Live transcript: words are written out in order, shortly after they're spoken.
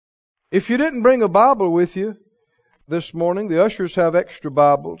If you didn't bring a Bible with you this morning, the ushers have extra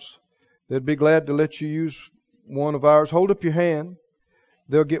Bibles. They'd be glad to let you use one of ours. Hold up your hand.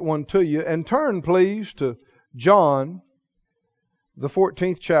 They'll get one to you. And turn, please, to John, the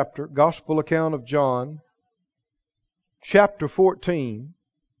 14th chapter, Gospel account of John, chapter 14.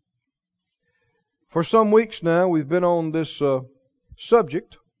 For some weeks now, we've been on this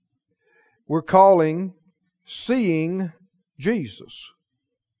subject we're calling Seeing Jesus.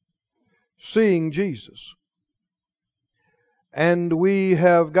 Seeing Jesus. And we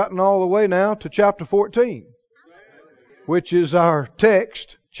have gotten all the way now to chapter 14, which is our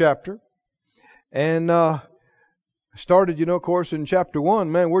text chapter. And started, of course, in chapter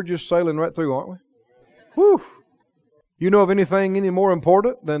 1. Man, we're just sailing right through, aren't we? Whew! You know of anything any more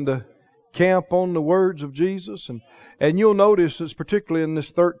important than to camp on the words of Jesus? And you'll notice it's particularly in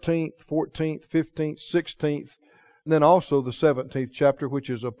this 13th, 14th, 15th, 16th, and then also the 17th chapter,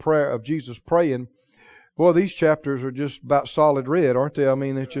 which is a prayer of Jesus praying. Boy, these chapters are just about solid red, aren't they? I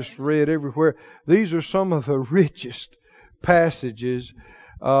mean, it's just red everywhere. These are some of the richest passages.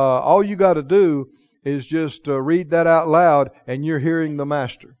 All you got to do is just read that out loud, and you're hearing the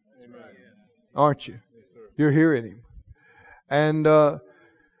Master. Amen. Aren't you? Yes, you're hearing Him. And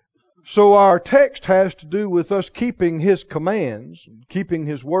so our text has to do with us keeping His commands, keeping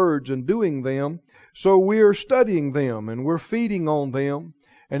His words and doing them. So we're studying them and we're feeding on them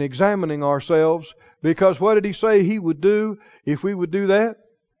and examining ourselves, because what did He say He would do if we would do that?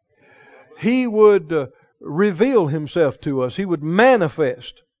 He would reveal Himself to us. He would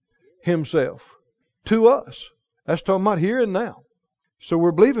manifest Himself to us. That's talking about here and now. So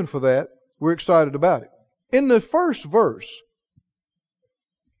we're believing for that. We're excited about it. In the first verse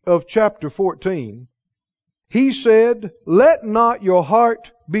of chapter 14, He said, "Let not your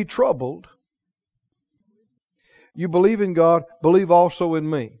heart be troubled. You believe in God, believe also in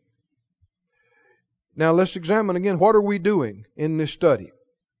me." Now let's examine again, what are we doing in this study?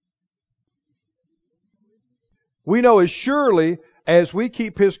 We know as surely as we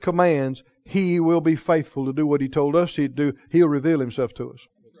keep His commands, He will be faithful to do what He told us He'd do. He'll reveal Himself to us.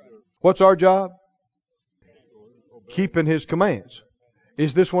 What's our job? Keeping His commands.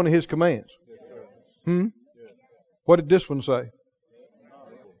 Is this one of His commands? What did this one say?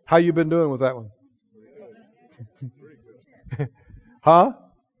 How you been doing with that one? Huh?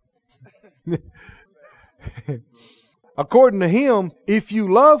 According to Him, if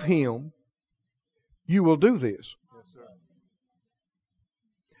you love Him, you will do this.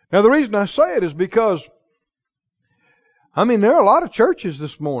 Now the reason I say it is because, there are a lot of churches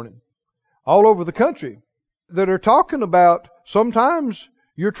this morning all over the country that are talking about sometimes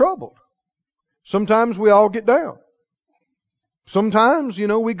you're troubled. Sometimes we all get down. Sometimes,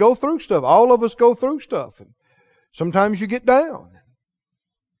 we go through stuff. All of us go through stuff. And sometimes you get down.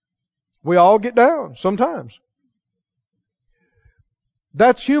 We all get down sometimes.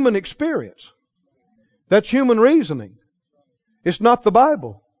 That's human experience. That's human reasoning. It's not the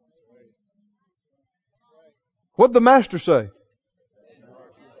Bible. What did the Master say?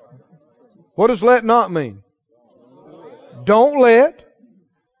 What does let not mean? Don't let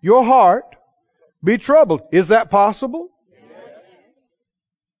your heart be troubled. Is that possible?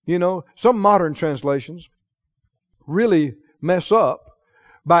 Some modern translations really mess up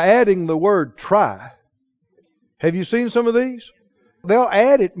by adding the word try. Have you seen some of these? They'll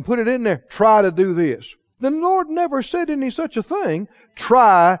add it and put it in there. Try to do this. The Lord never said any such a thing.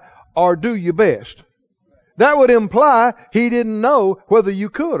 Try or do your best. That would imply He didn't know whether you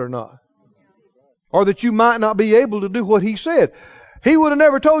could or not. Or that you might not be able to do what He said. He would have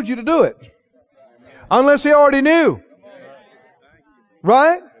never told you to do it. Unless He already knew.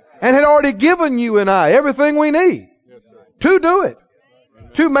 Right? And had already given you and I everything we need to do it.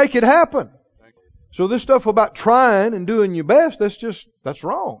 To make it happen. So this stuff about trying and doing your best, that's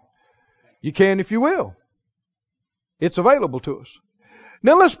wrong. You can if you will. It's available to us.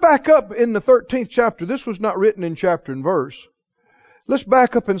 Now let's back up in the 13th chapter. This was not written in chapter and verse. Let's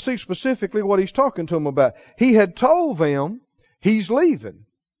back up and see specifically what He's talking to them about. He had told them He's leaving.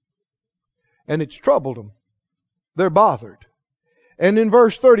 And it's troubled them. They're bothered. And in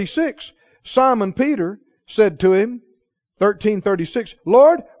verse 36, Simon Peter said to Him, 13:36,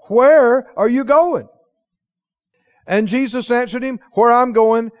 "Lord, where are you going?" And Jesus answered him, "Where I'm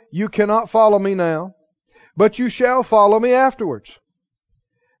going, you cannot follow me now, but you shall follow me afterwards."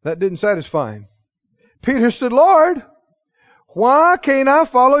 That didn't satisfy him. Peter said, "Lord, why can't I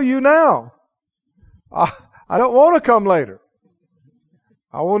follow you now? I don't want to come later.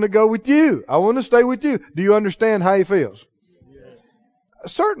 I want to go with you. I want to stay with you." Do you understand how he feels? Yes.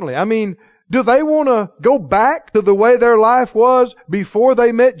 Certainly. Do they want to go back to the way their life was before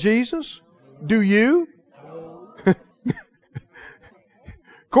they met Jesus? Do you? Of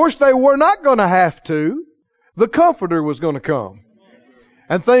course, they were not going to have to. The Comforter was going to come.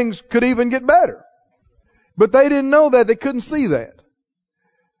 And things could even get better. But they didn't know that. They couldn't see that.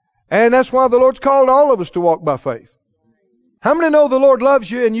 And that's why the Lord's called all of us to walk by faith. How many know the Lord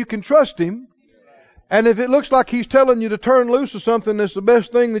loves you and you can trust Him? And if it looks like He's telling you to turn loose of something that's the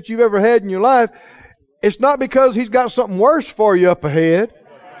best thing that you've ever had in your life, it's not because He's got something worse for you up ahead.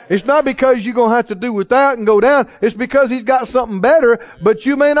 It's not because you're going to have to do without and go down. It's because He's got something better, but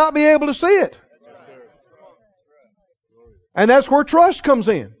you may not be able to see it. And that's where trust comes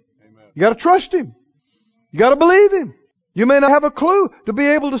in. You got to trust Him. You got to believe Him. You may not have a clue to be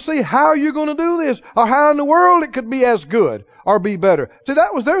able to see how you're going to do this or how in the world it could be as good or be better. See,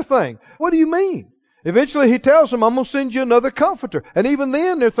 that was their thing. What do you mean? Eventually He tells them, I'm going to send you another Comforter. And even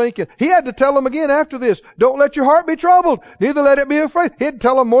then they're thinking, He had to tell them again after this, don't let your heart be troubled, neither let it be afraid. He had to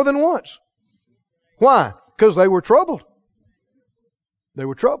tell them more than once. Why? Because they were troubled. They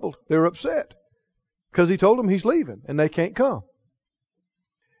were troubled. They were upset. Because He told them He's leaving and they can't come.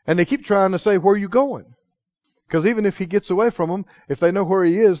 And they keep trying to say, where are you going? Because even if He gets away from them, if they know where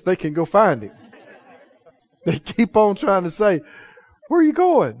He is, they can go find Him. They keep on trying to say, where are you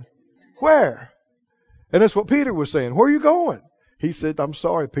going? Where? And that's what Peter was saying. Where are you going? He said, I'm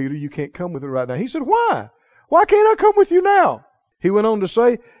sorry, Peter, you can't come with me right now. He said, why? Why can't I come with you now? He went on to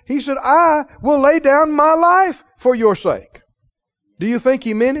say, He said, I will lay down my life for your sake. Do you think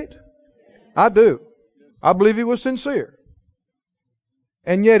He meant it? I do. I believe He was sincere.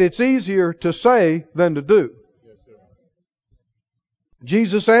 And yet it's easier to say than to do.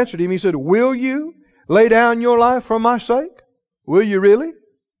 Jesus answered him. He said, will you lay down your life for my sake? Will you really?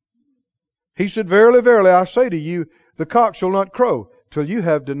 He said, verily, verily, I say to you, the cock shall not crow till you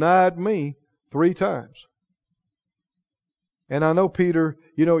have denied me 3 times. And I know Peter,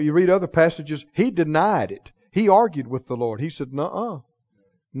 you read other passages, he denied it. He argued with the Lord. He said, no.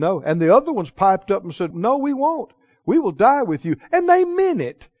 And the other ones piped up and said, no, we won't. We will die with you. And they meant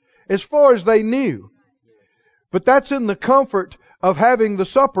it as far as they knew. But that's in the comfort of having the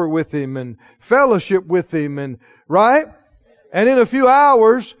supper with Him and fellowship with Him, and right? And in a few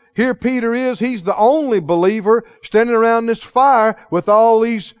hours, here Peter is. He's the only believer standing around this fire with all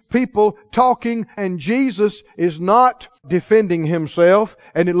these people talking, and Jesus is not defending Himself,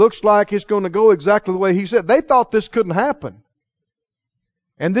 and it looks like it's going to go exactly the way He said. They thought this couldn't happen.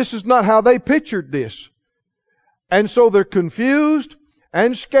 And this is not how they pictured this. And so they're confused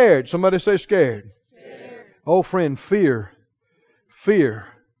and scared. Somebody say scared. Oh friend, fear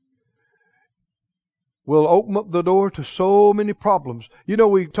will open up the door to so many problems.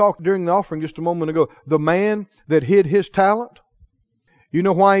 We talked during the offering just a moment ago. The man that hid his talent. You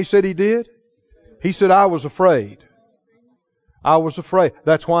know why he said he did? He said, I was afraid. I was afraid.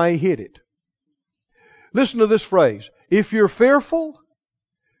 That's why he hid it. Listen to this phrase. If you're fearful,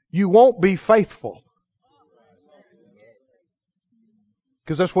 you won't be faithful.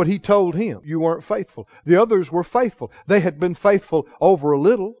 Because that's what he told him. You weren't faithful. The others were faithful. They had been faithful over a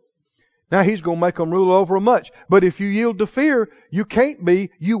little. Now He's going to make them rule over much. But if you yield to fear,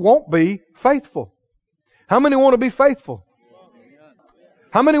 you won't be faithful. How many want to be faithful?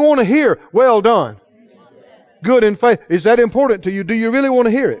 How many want to hear, well done, good and faithful? Is that important to you? Do you really want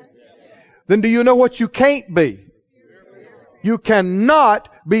to hear it? Then do you know what you can't be? You cannot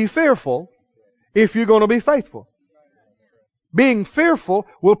be fearful if you're going to be faithful. Being fearful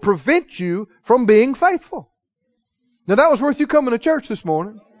will prevent you from being faithful. Now that was worth you coming to church this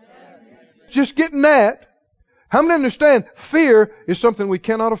morning. Just getting that. How many understand fear is something we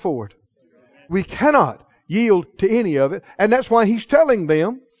cannot afford? We cannot yield to any of it. And that's why He's telling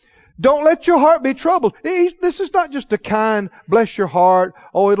them, don't let your heart be troubled. This is not just a kind, bless your heart,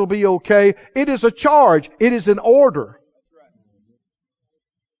 oh, it'll be okay. It is a charge. It is an order.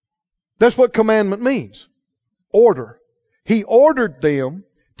 That's what commandment means. Order. He ordered them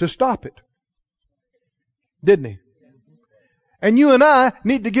to stop it. Didn't He? And you and I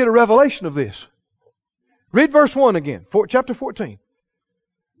need to get a revelation of this. Read verse 1 again. Chapter 14.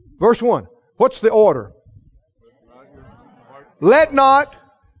 Verse 1. What's the order? Let not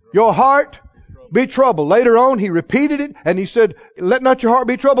your heart be troubled. Later on, He repeated it and He said, let not your heart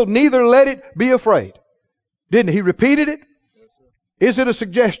be troubled, neither let it be afraid. Didn't He repeated it? Is it a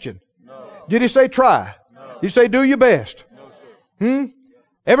suggestion? No. Did He say try? No. Did He say do your best?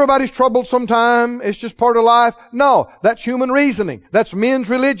 Everybody's troubled sometime. It's just part of life. No, that's human reasoning. That's men's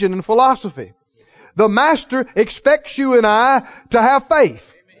religion and philosophy. The Master expects you and I to have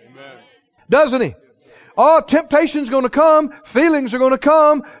faith. Amen. Doesn't He? Oh, temptation's going to come. Feelings are going to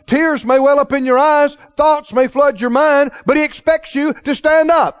come. Tears may well up in your eyes. Thoughts may flood your mind. But He expects you to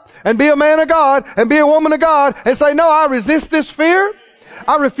stand up and be a man of God and be a woman of God and say, no, I resist this fear.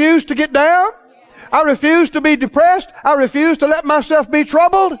 I refuse to get down. I refuse to be depressed. I refuse to let myself be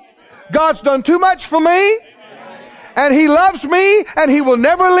troubled. God's done too much for me. And He loves me, and He will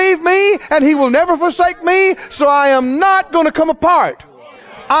never leave me, and He will never forsake me, so I am not going to come apart.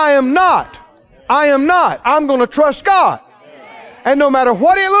 I am not. I'm going to trust God. And no matter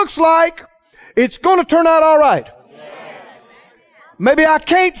what it looks like, it's going to turn out all right. Maybe I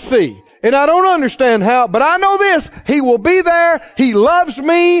can't see, and I don't understand how, but I know this. He will be there. He loves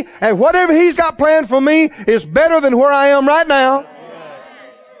me, and whatever He's got planned for me is better than where I am right now.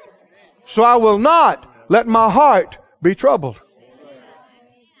 So I will not let my heart be troubled.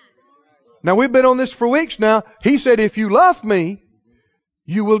 Now we've been on this for weeks now. He said, if you love me,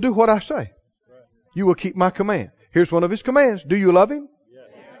 you will do what I say. You will keep my command. Here's one of His commands. Do you love Him? Yes.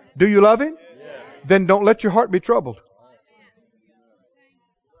 Do you love Him? Yes. Then don't let your heart be troubled.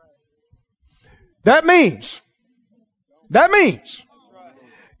 That means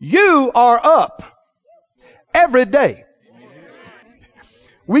you are up every day.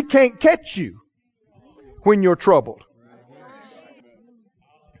 We can't catch you when you're troubled.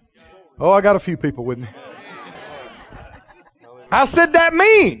 Oh, I got a few people with me. I said that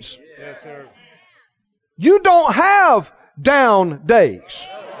means you don't have down days.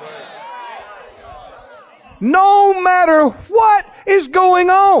 No matter what is going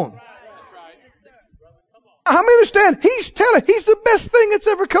on. I understand. He's the best thing that's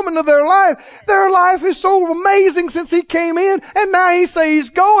ever come into their life. Their life is so amazing since He came in, and now He says He's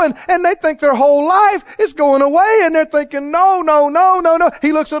going, and they think their whole life is going away, and they're thinking, no.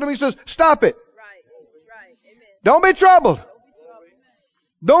 He looks at them and He says, stop it. Right. Amen. Don't be troubled.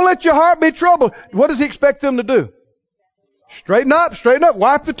 Don't let your heart be troubled. What does He expect them to do? Straighten up,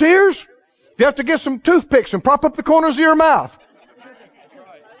 wipe the tears. If you have to get some toothpicks and prop up the corners of your mouth.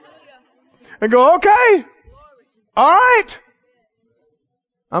 And go, okay. All right.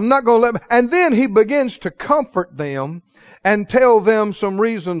 I'm not going to let... And then He begins to comfort them and tell them some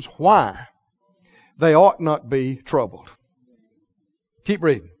reasons why they ought not be troubled. Keep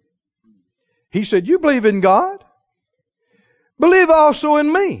reading. He said, you believe in God? Believe also in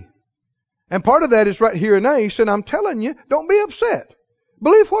me. And part of that is right here and now. He said, I'm telling you, don't be upset.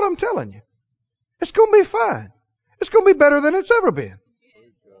 Believe what I'm telling you. It's going to be fine. It's going to be better than it's ever been.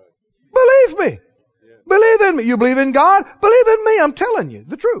 Believe me. Believe in me. You believe in God? Believe in me. I'm telling you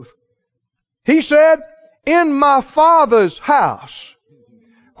the truth. He said, in my Father's house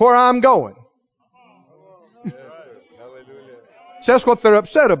where I'm going. So that's what they're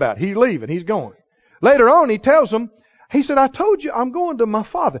upset about. He's leaving. He's going. Later on, He tells them, He said, I told you I'm going to my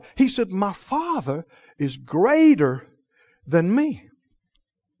Father. He said, my Father is greater than me.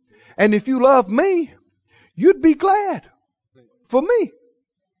 And if you love me, you'd be glad for me.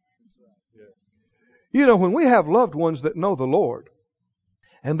 You know, when we have loved ones that know the Lord,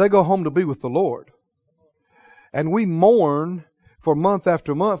 and they go home to be with the Lord, and we mourn for month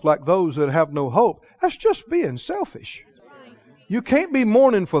after month like those that have no hope, that's just being selfish. You can't be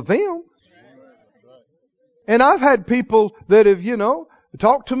mourning for them. And I've had people that have,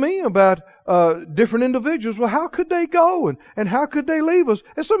 talked to me about different individuals. Well, how could they go and how could they leave us?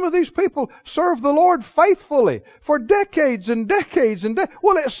 And some of these people serve the Lord faithfully for decades and decades and decades.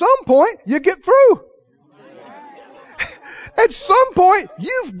 Well, at some point, you get through. At some point,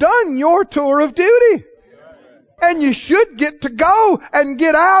 you've done your tour of duty. And you should get to go and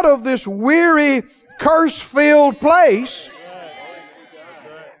get out of this weary, curse-filled place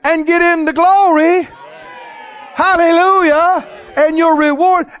and get into glory. Hallelujah. And your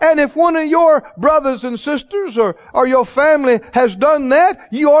reward. And if one of your brothers and sisters or your family has done that,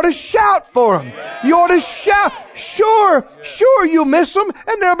 you ought to shout for them. You ought to shout. Sure, you miss them.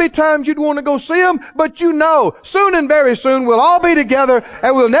 And there'll be times you'd want to go see them. But you know, soon and very soon we'll all be together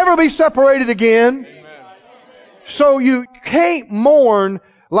and we'll never be separated again. So you can't mourn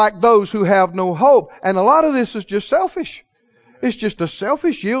like those who have no hope. And a lot of this is just selfish. It's just a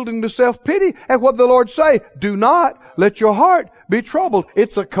selfish yielding to self-pity. And what the Lord say, do not let your heart be troubled.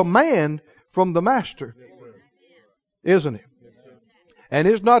 It's a command from the Master. Isn't it? And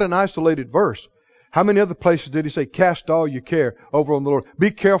it's not an isolated verse. How many other places did He say, cast all your care over on the Lord?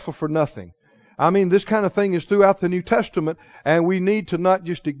 Be careful for nothing. I mean, this kind of thing is throughout the New Testament, and we need to not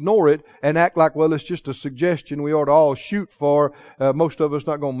just ignore it and act like, well, it's just a suggestion we ought to all shoot for. Most of us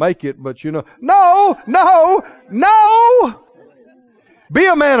not going to make it, but no! Be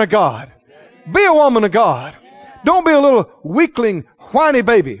a man of God. Be a woman of God. Don't be a little weakling, whiny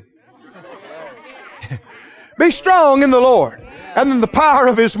baby. Be strong in the Lord and in the power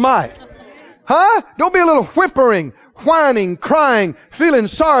of His might. Huh? Don't be a little whimpering, whining, crying, feeling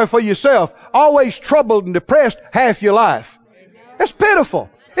sorry for yourself, always troubled and depressed half your life. It's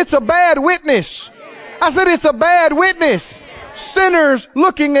pitiful. It's a bad witness. I said it's a bad witness. Sinners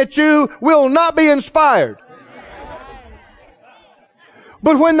looking at you will not be inspired.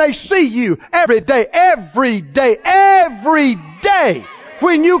 But when they see you every day,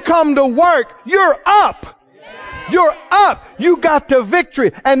 when you come to work, you're up. You're up. You got the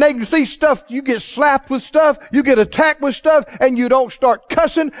victory. And they can see stuff. You get slapped with stuff. You get attacked with stuff. And you don't start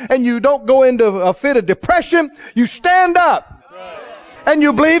cussing. And you don't go into a fit of depression. You stand up. And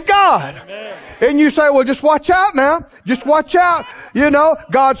you believe God. And you say, well, just watch out now. Just watch out. You know,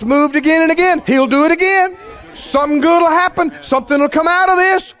 God's moved again and again. He'll do it again. Something good will happen. Something will come out of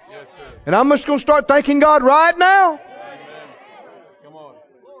this. And I'm just going to start thanking God right now.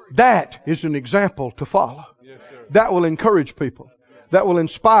 That is an example to follow. That will encourage people. That will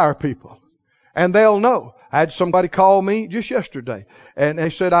inspire people. And they'll know. I had somebody call me just yesterday. And they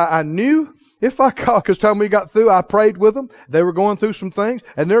said, I knew if I called, because time we got through, I prayed with them. They were going through some things.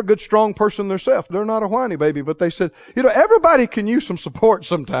 And they're a good, strong person themselves. They're not a whiny baby. But they said, you know, everybody can use some support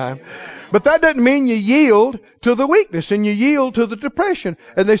sometime. But that doesn't mean you yield to the weakness and you yield to the depression.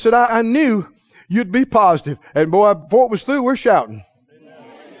 And they said, I knew you'd be positive. And boy, before it was through, we're shouting.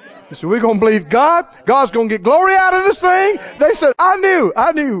 So we're going to believe God. God's going to get glory out of this thing. They said, I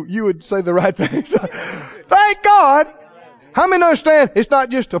knew you would say the right thing. So, thank God. How many understand it's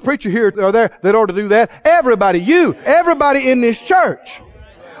not just a preacher here or there that ought to do that? Everybody in this church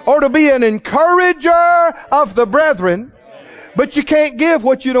ought to be an encourager of the brethren, but you can't give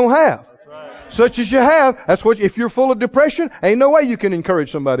what you don't have. Such as you have, that's what, if you're full of depression, ain't no way you can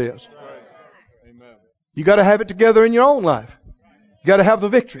encourage somebody else. You got to have it together in your own life. You got to have the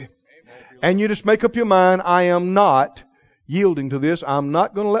victory. And you just make up your mind, I am not yielding to this. I'm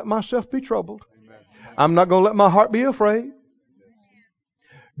not going to let myself be troubled. I'm not going to let my heart be afraid.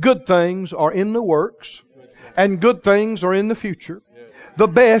 Good things are in the works, and good things are in the future. The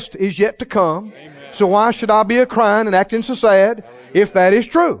best is yet to come. So why should I be a crying and acting so sad if that is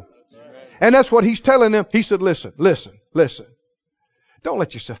true? And that's what He's telling them. He said, listen. Don't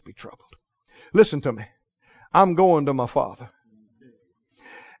let yourself be troubled. Listen to me. I'm going to my Father.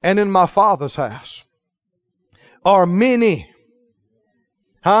 And in my Father's house are many,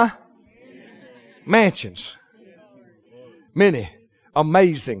 mansions. Many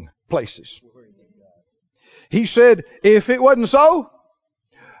amazing places. He said, if it wasn't so,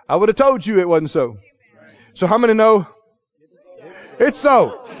 I would have told you it wasn't so. So how many know? It's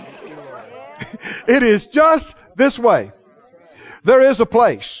so. It is just this way. There is a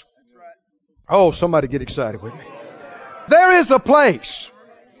place. Oh, somebody get excited with me. There is a place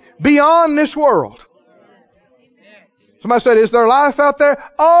beyond this world. Somebody said, is there life out there?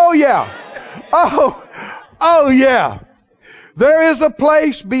 Oh yeah. Oh yeah. There is a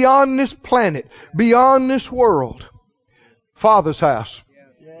place beyond this planet, beyond this world. Father's house.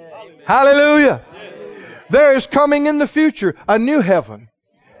 Hallelujah. There is coming in the future a new heaven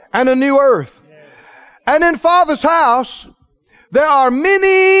and a new earth. And in Father's house, there are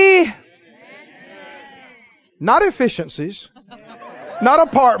many, not efficiencies, not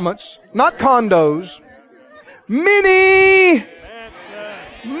apartments, not condos, many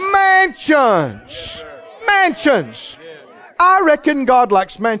mansions. Mansions. I reckon God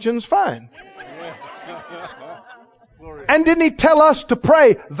likes mansions fine. And didn't He tell us to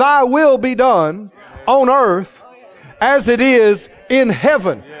pray, Thy will be done on earth as it is in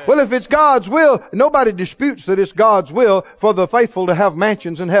heaven? Well, if it's God's will, nobody disputes that it's God's will for the faithful to have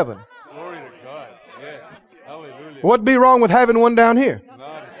mansions in heaven. Glory to God. Yes. Hallelujah. What'd be wrong with having one down here?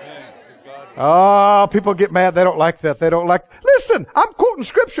 Not a thing. Oh, people get mad. They don't like that. They don't like... Listen, I'm quoting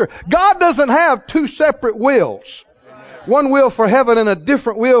Scripture. God doesn't have two separate wills. One will for heaven and a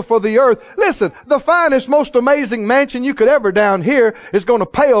different will for the earth. Listen, the finest, most amazing mansion you could ever down here is going to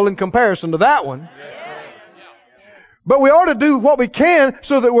pale in comparison to that one. But we ought to do what we can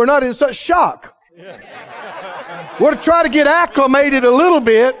so that we're not in such shock. We're to try to get acclimated a little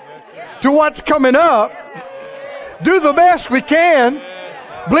bit to what's coming up. Do the best we can.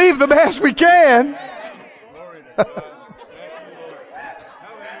 Believe the best we can.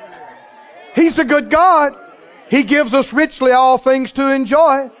 He's a good God. He gives us richly all things to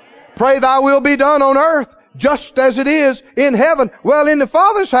enjoy. Pray Thy will be done on earth just as it is in heaven. Well, in the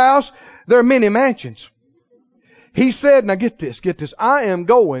Father's house, there are many mansions. He said, now get this. I am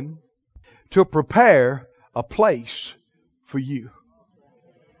going to prepare a place for you.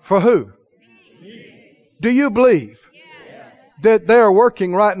 For who? Do you believe that they're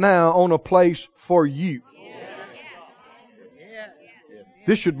working right now on a place for you?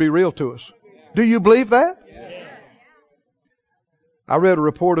 This should be real to us. Do you believe that? I read a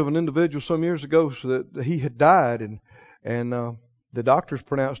report of an individual some years ago that he had died, and the doctors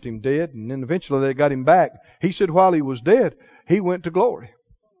pronounced him dead, and then eventually they got him back. He said while he was dead, he went to glory.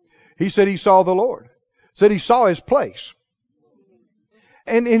 He said he saw the Lord. Said he saw his place.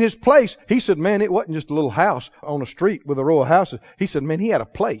 And in his place, he said, man, it wasn't just a little house on a street with a row of houses. He said, man, he had a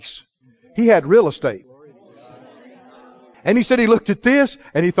place. He had real estate. And he said he looked at this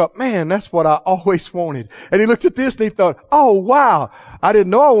and he thought, man, that's what I always wanted. And he looked at this and he thought, oh, wow, I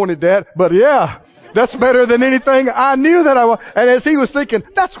didn't know I wanted that, but yeah, that's better than anything I knew that I wanted. And as he was thinking,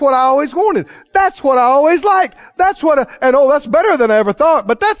 that's what I always wanted. That's what I always liked. That's better than I ever thought,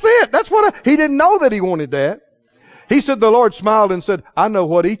 but that's it. He didn't know that he wanted that. He said the Lord smiled and said, I know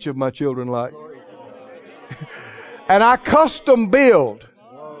what each of my children like. And I custom build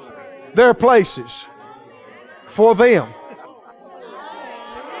their places for them.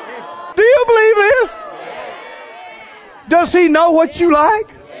 Do you believe this? Does he know what you like?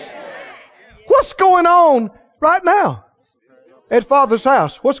 What's going on right now at Father's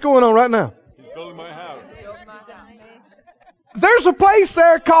house? What's going on right now? He's building my house. There's a place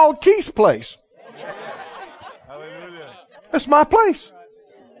there called Keith's Place. Hallelujah. That's my place.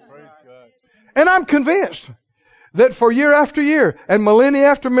 Praise God. And I'm convinced that for year after year and millennia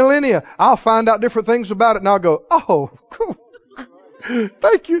after millennia, I'll find out different things about it and I'll go, oh,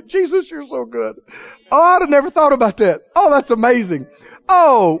 thank you, Jesus, you're so good. Oh, I'd have never thought about that. Oh, that's amazing.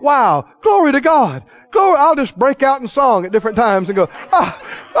 Oh, wow. Glory to God. Glory. I'll just break out in song at different times and go,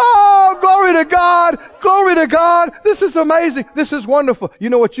 oh, glory to God. Glory to God. This is amazing. This is wonderful. You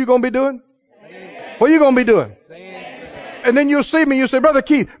know what you're going to be doing? What are you going to be doing? And then you'll see me, you say, Brother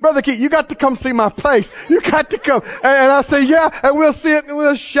Keith, you got to come see my place. You got to come. And I say, yeah, and we'll see it and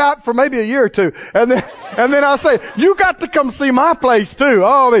we'll shout for maybe a year or two. And then I'll say, you got to come see my place too.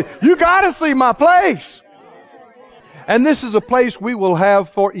 Oh, you got to see my place. And this is a place we will have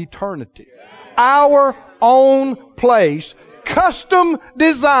for eternity. Our own place, custom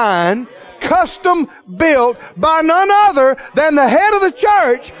designed, custom built by none other than the head of the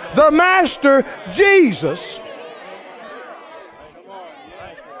church, the Master Jesus.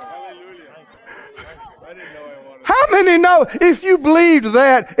 How many know if you believed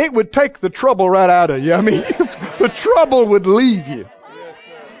that, it would take the trouble right out of you? I mean, the trouble would leave you.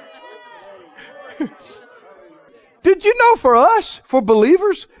 Did you know for us, for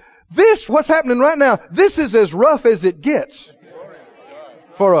believers, what's happening right now, this is as rough as it gets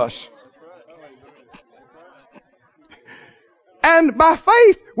for us. And by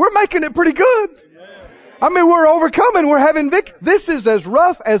faith, we're making it pretty good. I mean, we're overcoming, we're having victory. This is as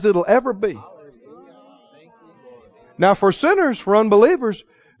rough as it'll ever be. Now for sinners, for unbelievers,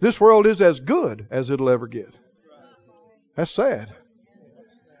 this world is as good as it'll ever get. That's sad.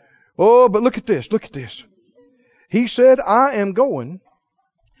 Oh, but look at this, look at this. He said, I am going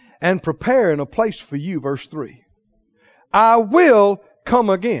and preparing a place for you, verse 3. I will come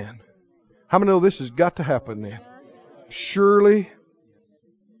again. How many know this has got to happen then? Surely,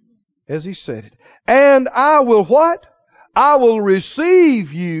 as he said it. And I will what? I will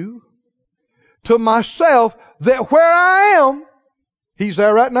receive you to myself, that where I am, he's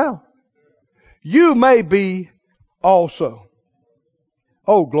there right now, you may be also.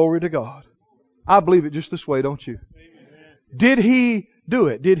 Oh, glory to God. I believe it just this way, don't you? Did he do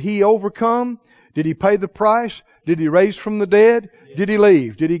it? Did he overcome? Did he pay the price? Did he raise from the dead? Did he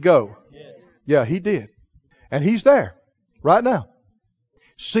leave? Did he go? Yeah, he did. And he's there right now,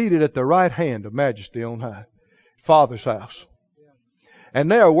 seated at the right hand of majesty on high, Father's house.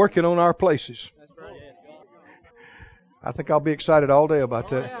 And they are working on our places. I think I'll be excited all day about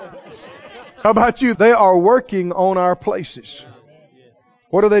that. How about you? They are working on our places.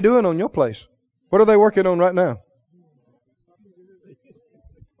 What are they doing on your place? What are they working on right now?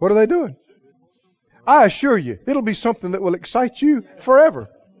 What are they doing? I assure you, it'll be something that will excite you forever.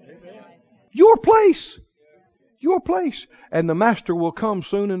 Your place. Your place. And the Master will come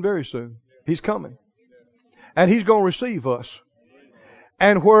soon and very soon. He's coming. And He's going to receive us.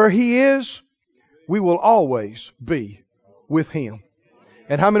 And where He is, we will always be with Him.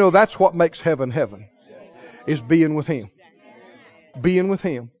 And how many know that's what makes heaven heaven? Is being with Him. Being with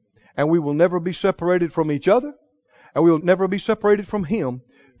Him. And we will never be separated from each other. And we will never be separated from Him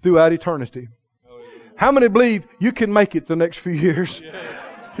throughout eternity. How many believe you can make it the next few years?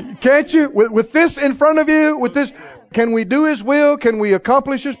 Can't you? With this in front of you, with this, can we do His will? Can we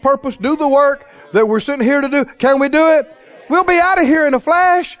accomplish His purpose? Do the work that we're sitting here to do? Can we do it? We'll be out of here in a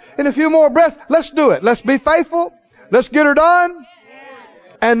flash, in a few more breaths. Let's do it. Let's be faithful. Let's get her done.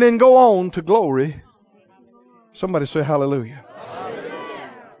 And then go on to glory. Somebody say hallelujah.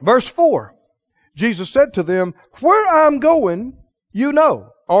 Verse 4. Jesus said to them, where I'm going, you know.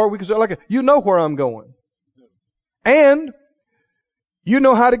 Or we could say like, you know where I'm going. And you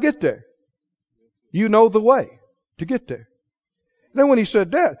know how to get there. You know the way to get there. Then when he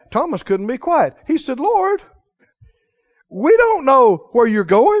said that, Thomas couldn't be quiet. He said, Lord, we don't know where you're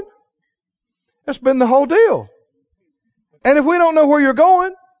going. That's been the whole deal. And if we don't know where you're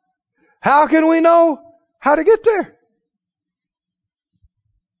going, how can we know how to get there?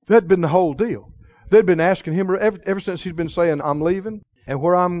 That'd been the whole deal. They'd been asking him ever since he'd been saying, I'm leaving, and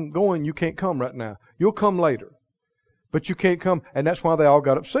where I'm going, you can't come right now. You'll come later. But you can't come. And that's why they all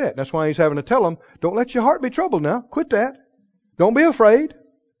got upset. That's why he's having to tell them, don't let your heart be troubled now. Quit that. Don't be afraid.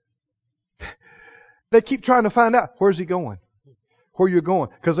 They keep trying to find out, where's he going? Where you're going?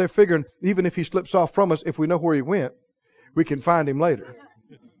 Because they're figuring, even if he slips off from us, if we know where he went, we can find him later.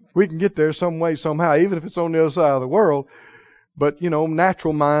 We can get there some way, somehow, even if it's on the other side of the world. But,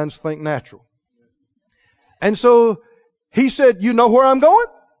 natural minds think natural. And so he said, you know where I'm going?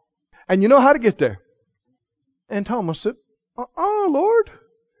 And you know how to get there. And Thomas said, Lord,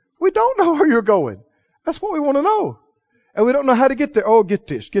 we don't know where you're going. That's what we want to know. And we don't know how to get there. Oh, get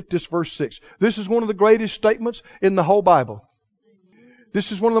this verse 6. This is one of the greatest statements in the whole Bible.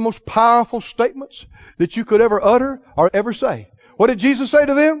 This is one of the most powerful statements that you could ever utter or ever say. What did Jesus say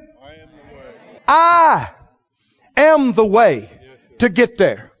to them? I am the way to get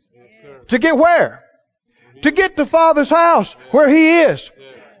there. To get where? To get to Father's house where He is.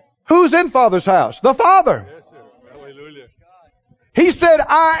 Who's in Father's house? The Father. He said,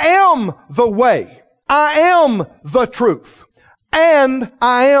 I am the way. I am the truth. And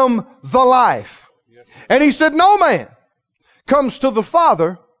I am the life. And He said, no man comes to the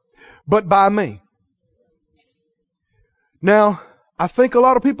Father but by me. Now, I think a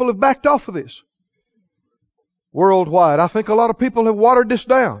lot of people have backed off of this. Worldwide. I think a lot of people have watered this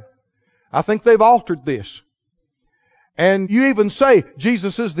down. I think they've altered this. And you even say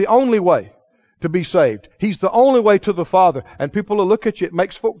Jesus is the only way to be saved. He's the only way to the Father. And people will look at you, it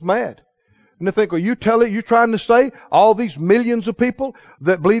makes folks mad. And they think, well, you're trying to say all these millions of people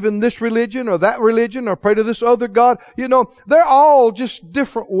that believe in this religion or that religion or pray to this other God, they're all just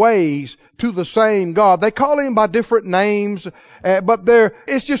different ways to the same God. They call Him by different names, but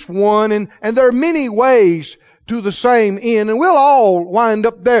it's just one, and there are many ways to the same end, and we'll all wind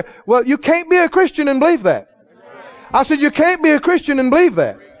up there. Well, you can't be a Christian and believe that. I said, you can't be a Christian and believe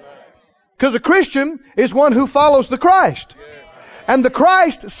that. Because a Christian is one who follows the Christ. And the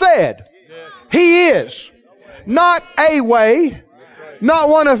Christ said, He is not a way, not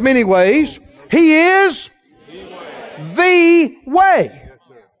one of many ways. He is the way.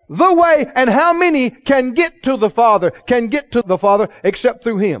 The way. And how many can get to the Father, except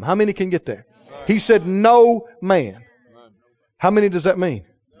through Him? How many can get there? He said, no man. How many does that mean?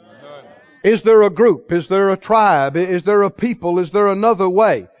 Is there a group? Is there a tribe? Is there a people? Is there another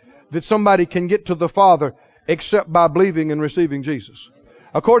way that somebody can get to the Father except by believing and receiving Jesus?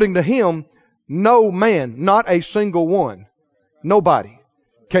 According to him, no man, not a single one, nobody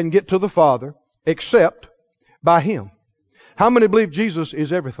can get to the Father except by Him. How many believe Jesus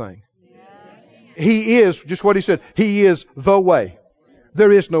is everything? He is, just what He said, He is the way.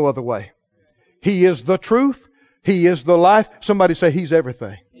 There is no other way. He is the truth. He is the life. Somebody say He's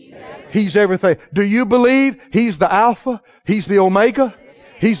everything. He's everything. Do you believe He's the Alpha? He's the Omega?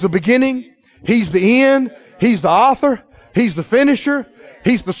 He's the beginning? He's the end? He's the author? He's the finisher?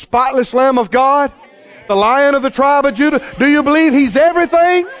 He's the spotless Lamb of God? The Lion of the tribe of Judah? Do you believe He's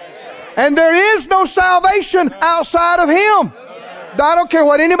everything? And there is no salvation outside of Him. I don't care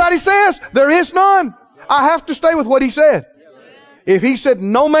what anybody says. There is none. I have to stay with what He said. If He said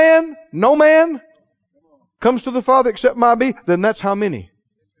no man comes to the Father except by me, then that's how many?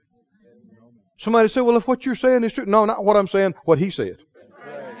 Somebody said, well, if what you're saying is true. No, not what I'm saying, what He said.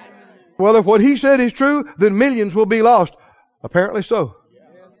 Well, if what He said is true, then millions will be lost. Apparently so.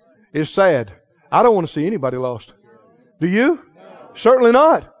 It's sad. I don't want to see anybody lost. Do you? Certainly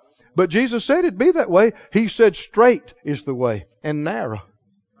not. But Jesus said it'd be that way. He said straight is the way and narrow.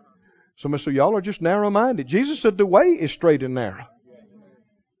 Somebody said, y'all are just narrow-minded. Jesus said the way is straight and narrow.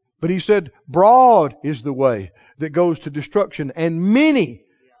 But He said broad is the way that goes to destruction, and many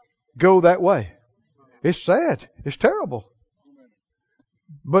go that way. It's sad. It's terrible.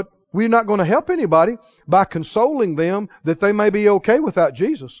 But we're not going to help anybody by consoling them that they may be okay without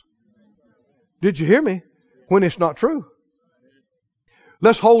Jesus. Did you hear me? When it's not true.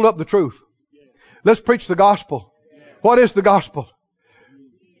 Let's hold up the truth. Let's preach the gospel. What is the gospel?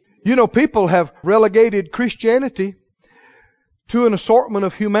 People have relegated Christianity to an assortment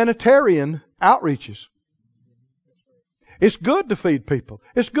of humanitarian outreaches. It's good to feed people.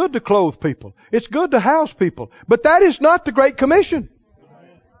 It's good to clothe people. It's good to house people. But that is not the Great Commission.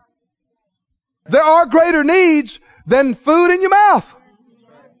 There are greater needs than food in your mouth.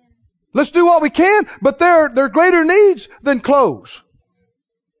 Let's do what we can, but there are greater needs than clothes.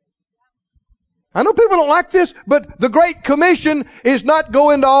 I know people don't like this, but the Great Commission is not go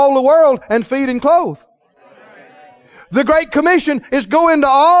into all the world and feed and clothe. The Great Commission is go into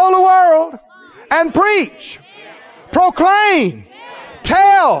all the world and preach, proclaim,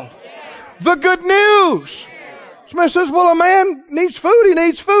 tell the good news. Somebody says, well, a man needs food. He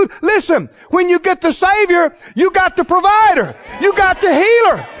needs food. Listen, when you get the Savior, you got the provider. You got the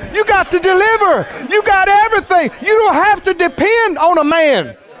healer. You got the deliverer. You got everything. You don't have to depend on a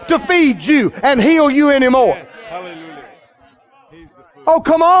man to feed you and heal you anymore. Hallelujah. Oh,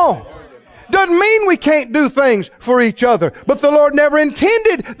 come on. Doesn't mean we can't do things for each other. But the Lord never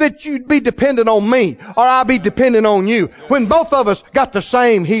intended that you'd be dependent on me or I'll be dependent on you when both of us got the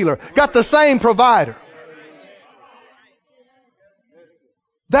same healer, got the same provider.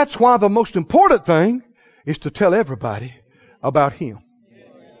 That's why the most important thing is to tell everybody about Him.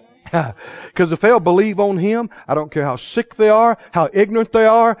 Because if they'll believe on Him, I don't care how sick they are, how ignorant they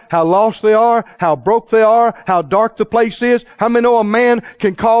are, how lost they are, how broke they are, how dark the place is. How many know a man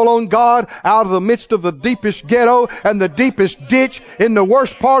can call on God out of the midst of the deepest ghetto and the deepest ditch in the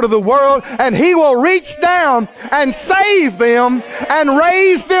worst part of the world, and He will reach down and save them and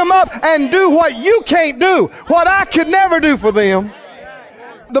raise them up and do what you can't do, what I could never do for them.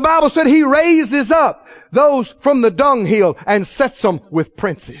 The Bible said He raises up those from the dunghill and sets them with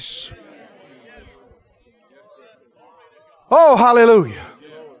princes. Oh, hallelujah.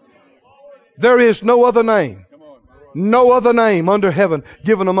 There is no other name under heaven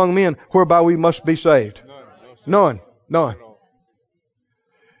given among men whereby we must be saved. None.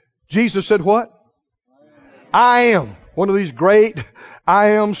 Jesus said what? I am. One of these great I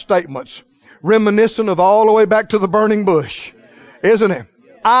am statements, reminiscent of all the way back to the burning bush, isn't it?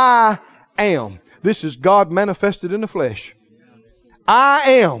 I am. This is God manifested in the flesh.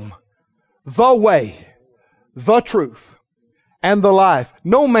 I am the way, the truth, and the life.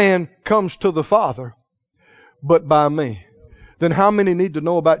 No man comes to the Father but by me. Then how many need to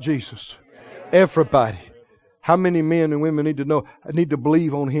know about Jesus? Everybody. How many men and women need to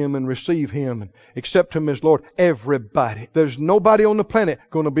believe on Him and receive Him and accept Him as Lord? Everybody. There's nobody on the planet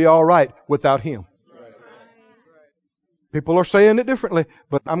going to be all right without Him. People are saying it differently,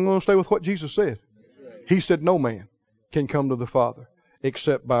 but I'm going to stay with what Jesus said. He said, no man can come to the Father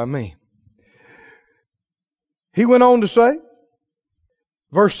except by me. He went on to say,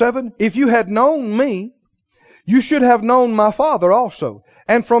 verse 7, if you had known me, you should have known my Father also.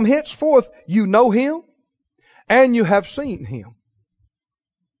 And from henceforth you know Him and you have seen Him.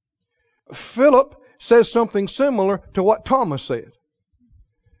 Philip says something similar to what Thomas said.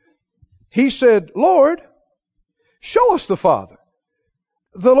 He said, Lord, show us the Father.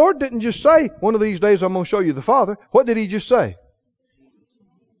 The Lord didn't just say, one of these days I'm going to show you the Father. What did He just say?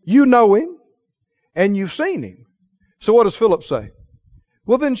 You know Him and you've seen Him. So what does Philip say?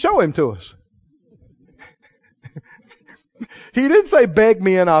 Well, then show Him to us. He didn't say, beg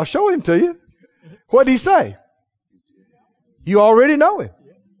me and I'll show Him to you. What did He say? You already know Him.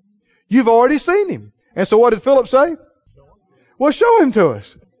 You've already seen Him. And so what did Philip say? Well, show Him to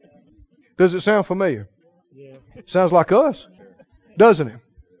us. Does it sound familiar? Sounds like us, doesn't it?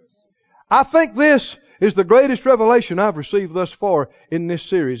 I think this is the greatest revelation I've received thus far in this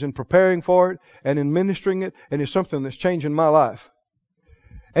series, in preparing for it and in ministering it, and it's something that's changing my life.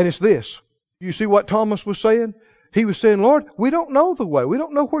 And it's this. You see what Thomas was saying? He was saying, Lord, we don't know the way. We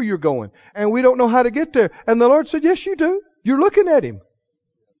don't know where you're going. And we don't know how to get there. And the Lord said, yes, you do. You're looking at Him.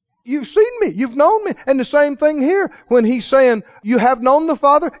 You've seen me. You've known me. And the same thing here when He's saying, you have known the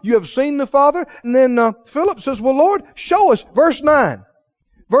Father. You have seen the Father. And then Philip says, well, Lord, show us. Verse 9.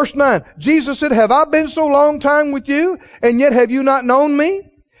 Verse 9. Jesus said, have I been so long time with you, and yet have you not known me?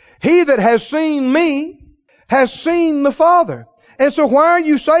 He that has seen me has seen the Father. And so why are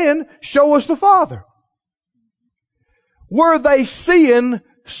you saying, show us the Father? Were they seeing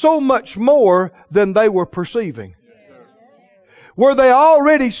so much more than they were perceiving? Were they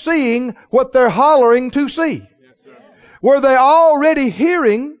already seeing what they're hollering to see? Were they already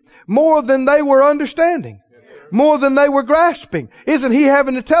hearing more than they were understanding? More than they were grasping? Isn't He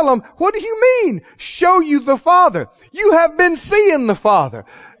having to tell them, what do you mean? Show you the Father. You have been seeing the Father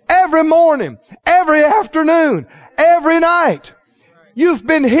every morning, every afternoon, every night. You've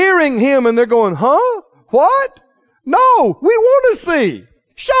been hearing Him and they're going, huh? What? No, we want to see.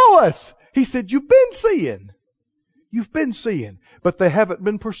 Show us. He said, you've been seeing. You've been seeing, but they haven't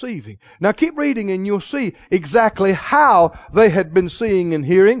been perceiving. Now keep reading and you'll see exactly how they had been seeing and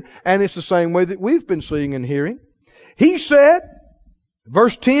hearing, and it's the same way that we've been seeing and hearing. He said,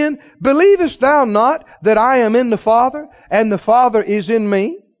 verse 10, believest thou not that I am in the Father, and the Father is in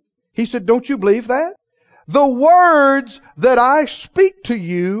me? He said, don't you believe that? The words that I speak to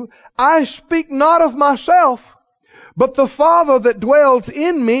you, I speak not of myself, but the Father that dwells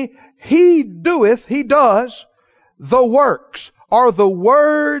in me, He does the works. Are the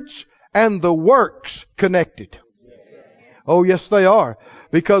words and the works connected? Oh, yes, they are.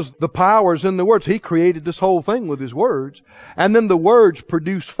 Because the power's in the words. He created this whole thing with His words. And then the words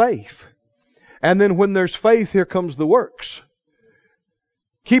produce faith. And then when there's faith, here comes the works.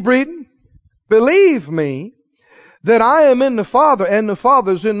 Keep reading. Believe me that I am in the Father and the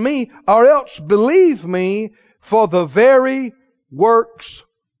Father's in me, or else believe me for the very works'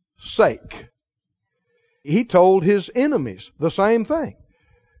 sake. He told His enemies the same thing,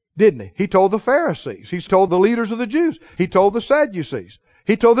 didn't He? He told the Pharisees. He told the leaders of the Jews. He told the Sadducees.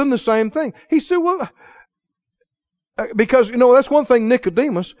 He told them the same thing. He said, well, because, that's one thing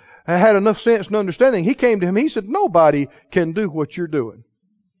Nicodemus had enough sense and understanding. He came to Him. He said, nobody can do what you're doing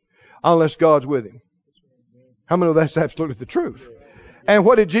unless God's with him. How many know that's absolutely the truth? And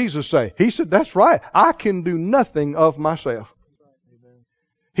what did Jesus say? He said, that's right. I can do nothing of myself.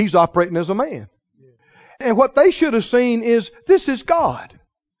 He's operating as a man. And what they should have seen is, this is God.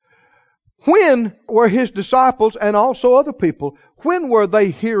 When were His disciples and also other people, when were they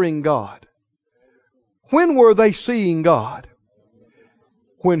hearing God? When were they seeing God?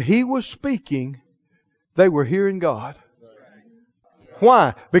 When He was speaking, they were hearing God.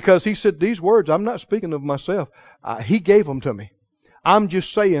 Why? Because He said, these words, I'm not speaking of myself. He gave them to me. I'm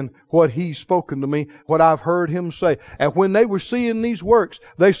just saying what He's spoken to me, what I've heard Him say. And when they were seeing these works,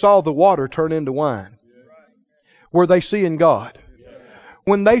 they saw the water turn into wine. Were they seeing God?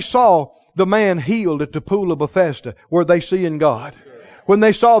 When they saw the man healed at the pool of Bethesda, were they seeing God? When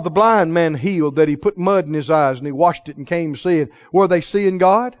they saw the blind man healed, that he put mud in his eyes and he washed it and came seeing, were they seeing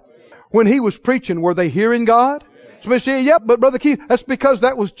God? When He was preaching, were they hearing God? Somebody say, yep, but Brother Keith, that's because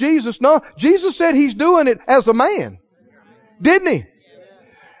that was Jesus. No, Jesus said He's doing it as a man. Didn't He?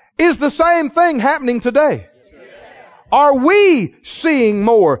 Is the same thing happening today? Are we seeing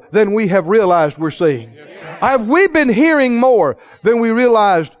more than we have realized we're seeing? Have we been hearing more than we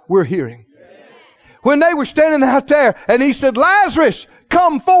realized we're hearing? When they were standing out there and He said, Lazarus,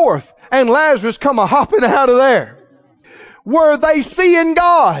 come forth. And Lazarus come a-hopping out of there. Were they seeing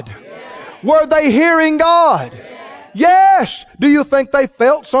God? Were they hearing God? Yes. Do you think they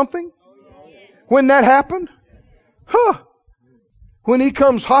felt something when that happened? When He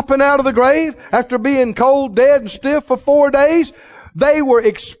comes hopping out of the grave after being cold, dead, and stiff for 4 days, they were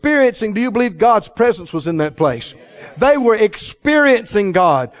experiencing, do you believe God's presence was in that place? They were experiencing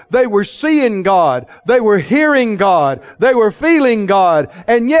God. They were seeing God. They were hearing God. They were feeling God.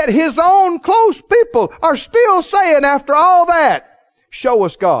 And yet His own close people are still saying after all that, show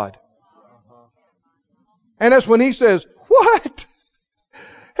us God. And that's when He says, what?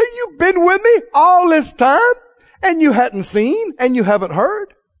 Have you been with me all this time? And you hadn't seen and you haven't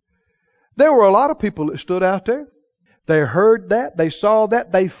heard? There were a lot of people that stood out there. They heard that. They saw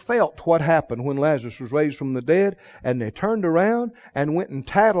that. They felt what happened when Lazarus was raised from the dead. And they turned around and went and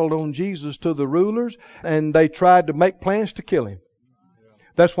tattled on Jesus to the rulers. And they tried to make plans to kill Him.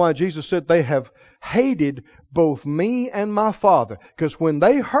 That's why Jesus said they have hated both me and my Father. Because when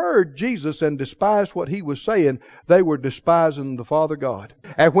they heard Jesus and despised what He was saying, they were despising the Father God.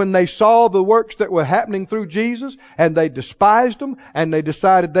 And when they saw the works that were happening through Jesus, and they despised Him, and they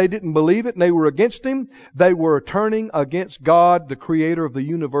decided they didn't believe it, and they were against Him, they were turning against God, the Creator of the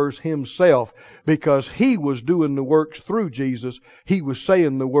universe Himself, because He was doing the works through Jesus. He was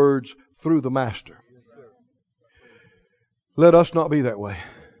saying the words through the Master. Let us not be that way.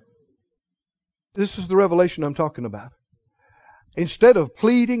 This is the revelation I'm talking about. Instead of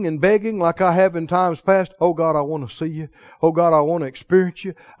pleading and begging like I have in times past, oh God, I want to see You. Oh God, I want to experience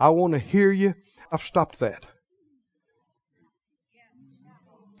You. I want to hear You. I've stopped that.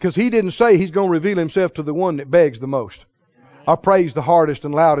 Because He didn't say He's going to reveal Himself to the one that begs the most, or prays the hardest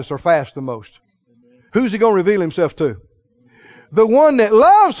and loudest, or fasts the most. Who's He going to reveal Himself to? The one that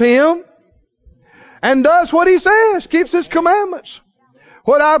loves Him and does what He says, keeps His commandments.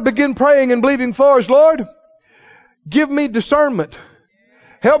 What I begin praying and believing for is, Lord, give me discernment.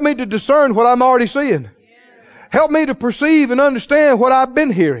 Help me to discern what I'm already seeing. Help me to perceive and understand what I've been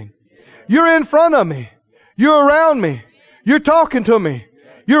hearing. You're in front of me. You're around me. You're talking to me.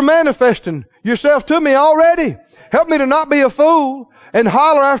 You're manifesting Yourself to me already. Help me to not be a fool and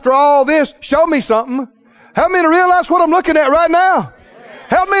holler after all this, show me something. Help me to realize what I'm looking at right now.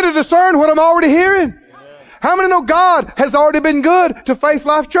 Help me to discern what I'm already hearing. How many know God has already been good to Faith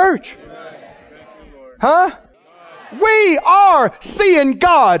Life Church? Huh? We are seeing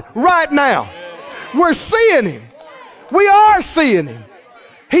God right now. We're seeing Him. We are seeing Him.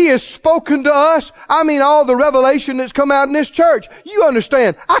 He has spoken to us. I mean, all the revelation that's come out in this church. You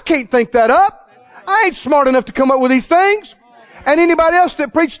understand, I can't think that up. I ain't smart enough to come up with these things. And anybody else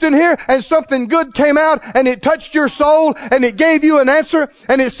that preached in here and something good came out and it touched your soul and it gave you an answer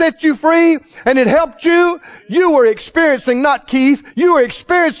and it set you free and it helped you, you were experiencing not Keith, you were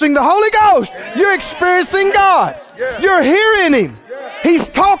experiencing the Holy Ghost. You're experiencing God. You're hearing Him. He's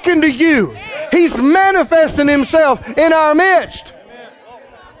talking to you. He's manifesting Himself in our midst.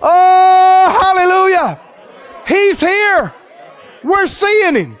 Oh, hallelujah. He's here. We're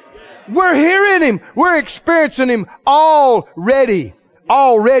seeing Him. We're hearing Him. We're experiencing Him already.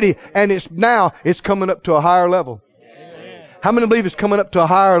 And it's coming up to a higher level. How many believe it's coming up to a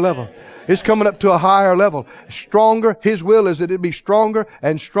higher level? It's coming up to a higher level. Stronger. His will is that it be stronger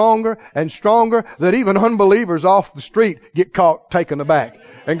and stronger and stronger, that even unbelievers off the street get caught taken aback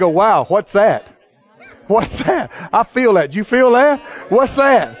and go, wow, what's that? What's that? I feel that. Do you feel that? What's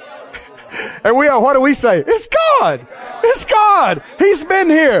that? And what do we say? It's God. It's God. He's been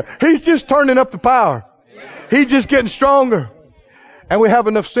here. He's just turning up the power. He's just getting stronger. And we have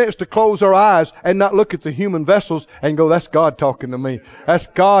enough sense to close our eyes and not look at the human vessels and go, that's God talking to me. That's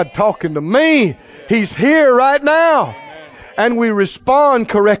God talking to me. He's here right now. And we respond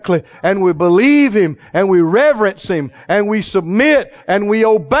correctly, and we believe Him, and we reverence Him, and we submit, and we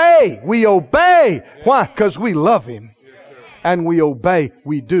obey. We obey. Why? Because we love Him. And we obey.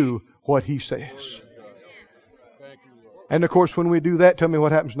 We do what He says. And of course, when we do that, tell me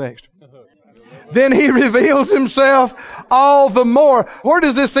what happens next. Then He reveals Himself all the more. Where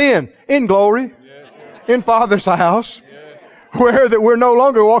does this end? In glory. In Father's house. Where that we're no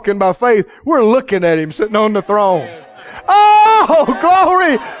longer walking by faith. We're looking at Him sitting on the throne. Oh,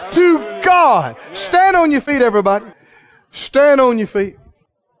 glory to God. Stand on your feet, everybody. Stand on your feet.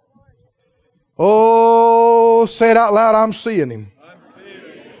 Oh, say it out loud. I'm seeing Him.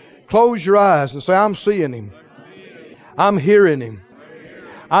 Close your eyes and say, I'm seeing Him. I'm hearing Him.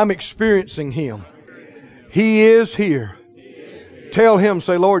 I'm experiencing Him. He is here. Tell Him,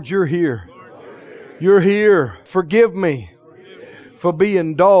 say, Lord, You're here. You're here. Forgive me for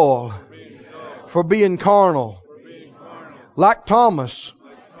being dull, for being carnal, like Thomas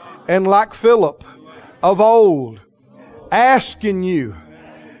and like Philip of old, asking You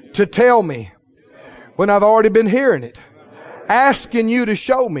to tell me when I've already been hearing it, asking You to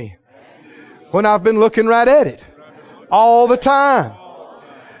show me when I've been looking right at it all the time.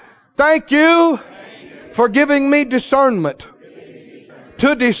 Thank You for giving me discernment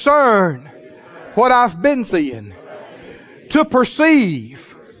to discern what I've been seeing, to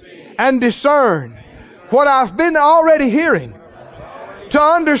perceive and discern what I've been already hearing, to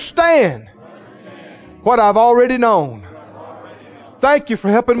understand what I've already known. Thank You for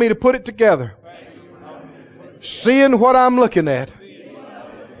helping me to put it together. Seeing what I'm looking at,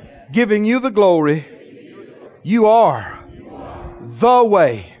 giving You the glory. You are the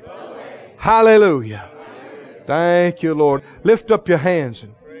way. Hallelujah. Thank You, Lord. Lift up your hands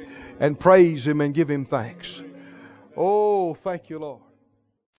and praise Him and give Him thanks. Oh, thank You, Lord.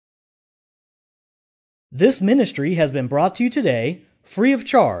 This ministry has been brought to you today free of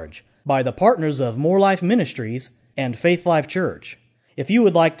charge by the partners of More Life Ministries and Faith Life Church. If you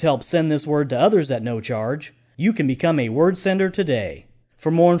would like to help send this word to others at no charge, you can become a word sender today.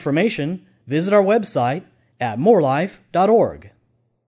 For more information, visit our website at morelife.org.